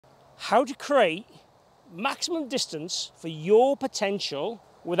how to create maximum distance for your potential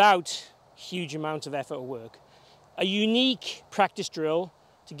without huge amount of effort or work. A unique practice drill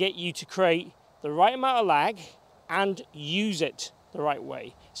to get you to create the right amount of lag and use it the right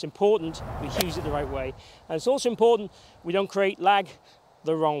way. It's important we use it the right way, and it's also important we don't create lag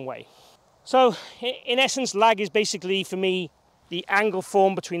the wrong way. So in essence, lag is basically, for me, the angle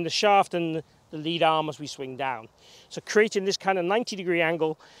formed between the shaft and the lead arm as we swing down. So creating this kind of 90-degree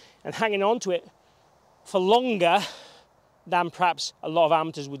angle and hanging on to it for longer than perhaps a lot of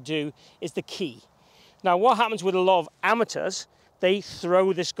amateurs would do is the key. Now, what happens with a lot of amateurs, they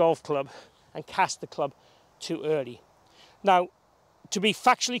throw this golf club and cast the club too early. Now, to be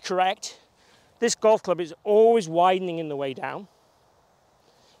factually correct, this golf club is always widening in the way down.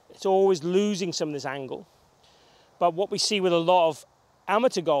 It's always losing some of this angle. But what we see with a lot of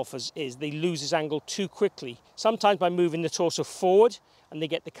amateur golfers is they lose this angle too quickly, sometimes by moving the torso forward, and they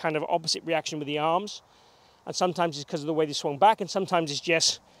get the kind of opposite reaction with the arms. And sometimes it's because of the way they swung back, and sometimes it's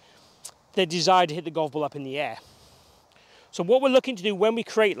just their desire to hit the golf ball up in the air. So what we're looking to do when we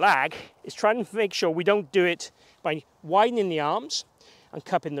create lag is trying to make sure we don't do it by widening the arms and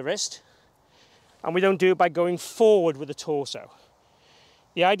cupping the wrist, and we don't do it by going forward with the torso.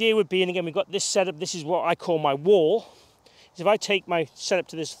 The idea would be, and again we've got this setup, this is what I call my wall, is if I take my setup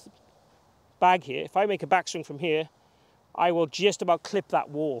to this bag here, if I make a backswing from here, I will just about clip that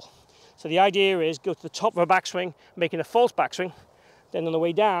wall. So the idea is go to the top of a backswing, making a false backswing, then on the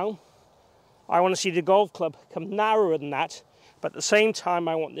way down, I want to see the golf club come narrower than that, but at the same time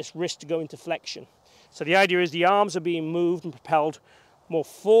I want this wrist to go into flexion. So the idea is the arms are being moved and propelled more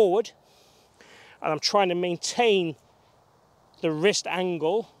forward, and I'm trying to maintain the wrist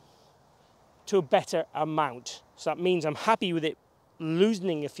angle to a better amount. So that means I'm happy with it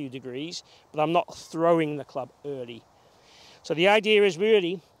loosening a few degrees, but I'm not throwing the club early. So the idea is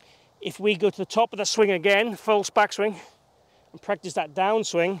really, if we go to the top of the swing again, false backswing, and practice that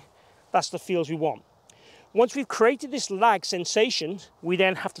downswing, that's the feels we want. Once we've created this lag sensation, we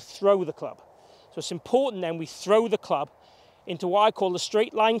then have to throw the club. So it's important then we throw the club into what I call the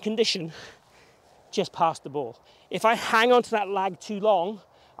straight line condition just past the ball. If I hang on to that lag too long,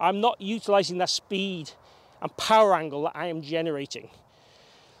 I'm not utilizing that speed and power angle that I am generating.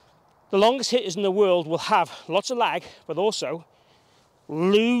 The longest hitters in the world will have lots of lag, but also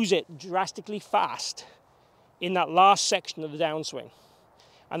lose it drastically fast in that last section of the downswing.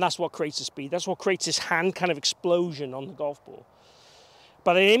 And that's what creates the speed. That's what creates this hand kind of explosion on the golf ball.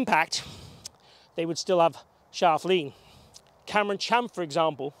 But at impact, they would still have shaft lean. Cameron Champ, for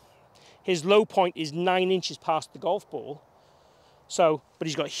example, his low point is 9 inches past the golf ball. So, but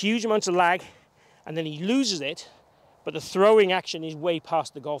he's got huge amounts of lag, and then he loses it, but the throwing action is way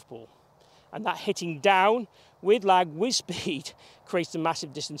past the golf ball. And that hitting down with lag, with speed, creates the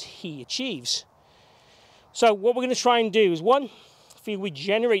massive distance he achieves. So what we're going to try and do is, one, feel we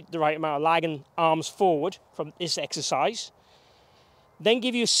generate the right amount of lag and arms forward from this exercise. Then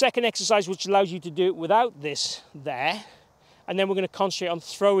give you a second exercise which allows you to do it without this there. And then we're going to concentrate on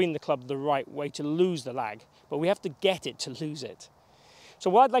throwing the club the right way to lose the lag. But we have to get it to lose it. So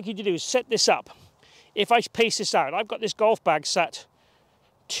what I'd like you to do is set this up. If I pace this out, I've got this golf bag sat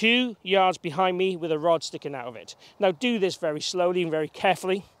 2 yards behind me with a rod sticking out of it. Now do this very slowly and very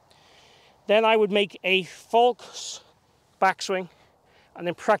carefully. Then I would make a false backswing and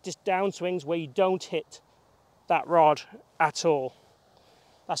then practice downswings where you don't hit that rod at all.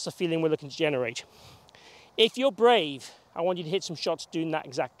 That's the feeling we're looking to generate. If you're brave, I want you to hit some shots doing that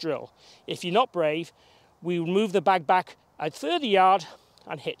exact drill. If you're not brave, we will move the bag back a further yard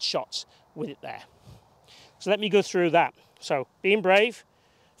and hit shots with it there. So let me go through that. So being brave,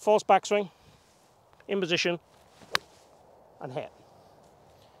 false backswing, in position, and hit.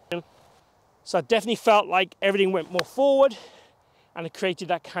 So I definitely felt like everything went more forward, and it created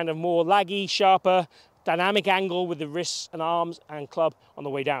that kind of more laggy, sharper, dynamic angle with the wrists and arms and club on the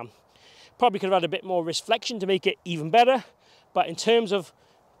way down. Probably could have had a bit more wrist flexion to make it even better, but in terms of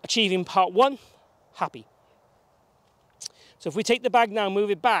achieving part one, happy. So if we take the bag now and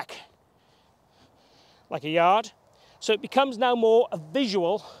move it back like a yard, so it becomes now more a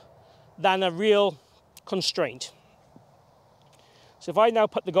visual than a real constraint. So if I now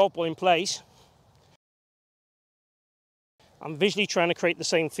put the golf ball in place, I'm visually trying to create the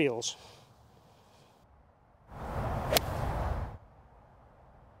same feels.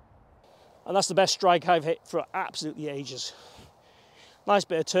 And that's the best strike I've hit for absolutely ages. Nice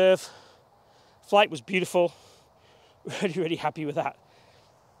bit of turf. Flight was beautiful. Really, really happy with that.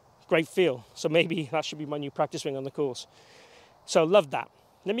 Great feel. So maybe that should be my new practice swing on the course. So loved that.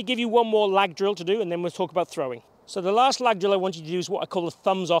 Let me give you one more lag drill to do, and then we'll talk about throwing. So the last lag drill I want you to do is what I call a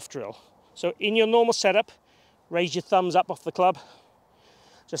thumbs off drill. So in your normal setup, raise your thumbs up off the club,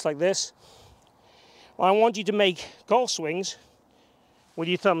 just like this. Well, I want you to make golf swings with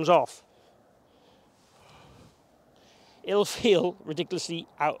your thumbs off. It'll feel ridiculously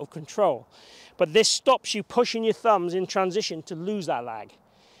out of control, but this stops you pushing your thumbs in transition to lose that lag.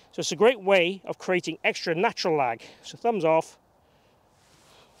 So it's a great way of creating extra natural lag. So thumbs off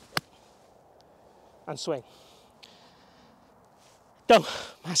and swing. Don't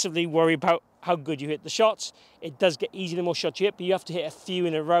massively worry about how good you hit the shots. It does get easier the more shots you hit, but you have to hit a few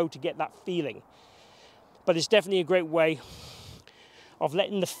in a row to get that feeling. But it's definitely a great way of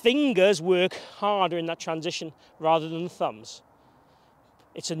letting the fingers work harder in that transition rather than the thumbs.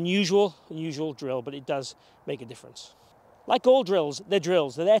 It's an unusual drill, but it does make a difference. Like all drills, they're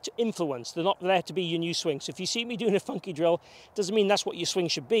there to influence. They're not there to be your new swing. So if you see me doing a funky drill, it doesn't mean that's what your swing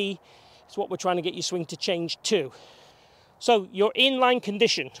should be. It's what we're trying to get your swing to change to. So your inline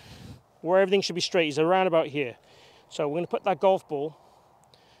condition, where everything should be straight, is around about here. So we're going to put that golf ball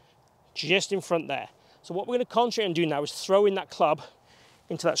just in front there. So what we're going to concentrate on doing now is throwing that club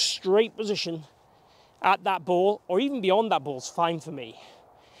into that straight position at that ball, or even beyond that ball is fine for me.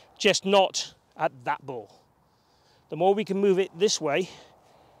 Just not at that ball. The more we can move it this way,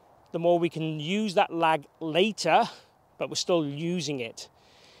 the more we can use that lag later, but we're still using it.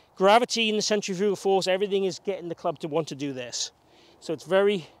 Gravity and the centrifugal force, everything is getting the club to want to do this. So it's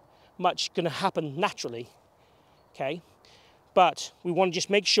very much going to happen naturally, okay? But we want to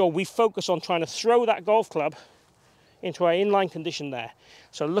just make sure we focus on trying to throw that golf club into our inline condition there.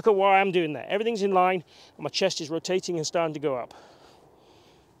 So look at what I'm doing there. Everything's in line, and my chest is rotating and starting to go up.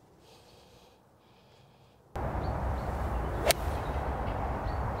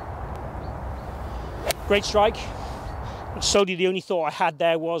 Great strike. And solely the only thought I had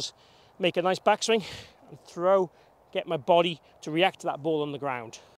there was make a nice backswing and throw, get my body to react to that ball on the ground.